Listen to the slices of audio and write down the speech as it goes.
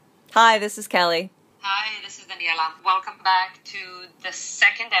Hi, this is Kelly. Hi, this is Daniela. Welcome back to the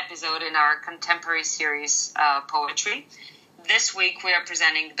second episode in our contemporary series, Poetry. This week we are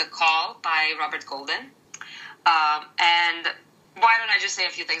presenting The Call by Robert Golden. And why don't I just say a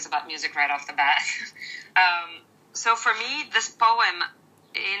few things about music right off the bat? So for me, this poem,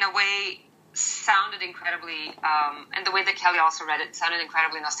 in a way, sounded incredibly, and the way that Kelly also read it, sounded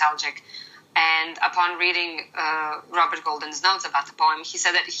incredibly nostalgic. And upon reading Robert Golden's notes about the poem, he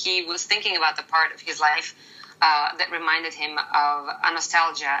said that he was thinking about the part of his life that reminded him of a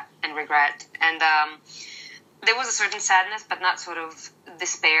nostalgia and regret. And there was a certain sadness, but not sort of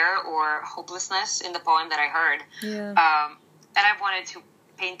despair or hopelessness in the poem that I heard. Yeah. And I wanted to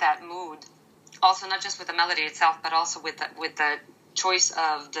paint that mood, also not just with the melody itself, but also with the choice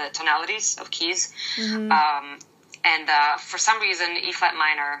of the tonalities of keys. Mm-hmm. And for some reason, E flat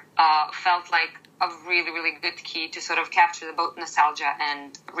minor felt like a really, really good key to sort of capture both nostalgia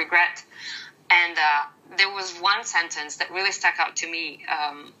and regret. And there was one sentence that really stuck out to me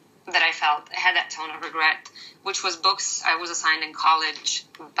that I felt had that tone of regret, which was books I was assigned in college,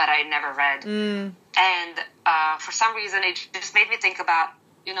 but I never read. And for some reason, it just made me think about,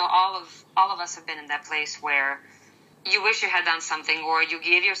 all of us have been in that place where you wish you had done something, or you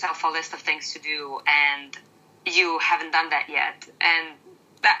gave yourself a list of things to do, and you haven't done that yet. And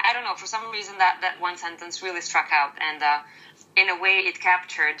that, I don't know, for some reason that one sentence really struck out, and in a way it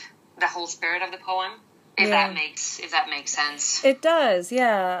captured the whole spirit of the poem, if that makes sense. It does,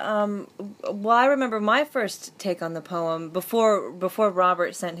 yeah. Well, I remember my first take on the poem before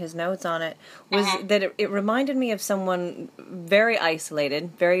Robert sent his notes on it was that it reminded me of someone very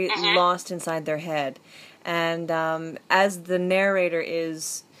isolated, very lost inside their head. And as the narrator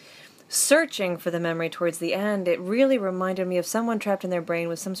is searching for the memory towards the end, it really reminded me of someone trapped in their brain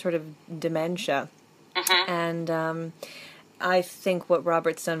with some sort of dementia. And I think what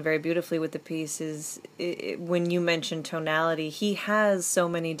Robert's done very beautifully with the piece is, when you mention tonality, he has so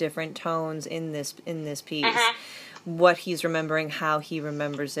many different tones in this piece. What he's remembering, how he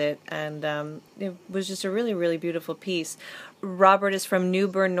remembers it, and it was just a really, really beautiful piece. Robert is from New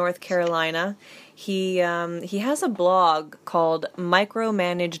Bern, North Carolina. He has a blog called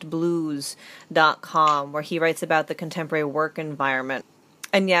micromanagedblues.com where he writes about the contemporary work environment.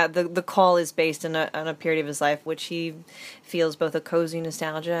 And yeah, the call is based on a period of his life which he feels both a cozy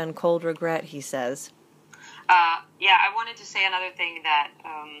nostalgia and cold regret, he says. I wanted to say another thing that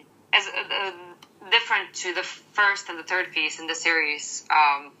as different to the first and the third piece in the series,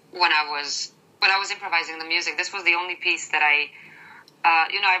 when I was improvising the music, this was the only piece that I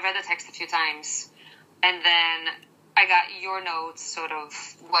read the text a few times, and then I got your notes, sort of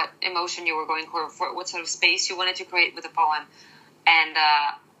what emotion you were going for, what sort of space you wanted to create with the poem, and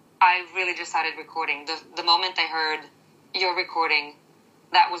I really just started recording. The moment I heard your recording,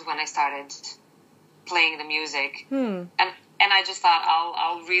 that was when I started playing the music, and I just thought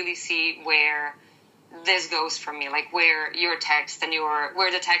I'll really see where this goes for me, like where the text and your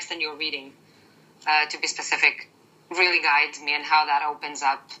reading, to be specific, really guides me, and how that opens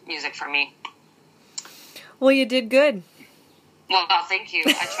up music for me. Well, you did good. Well, thank you.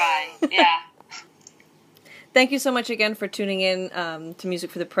 I try. Yeah. Thank you so much again for tuning in to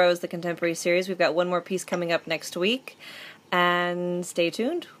Music for the Pros, the Contemporary Series. We've got one more piece coming up next week, and stay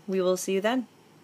tuned. We will see you then.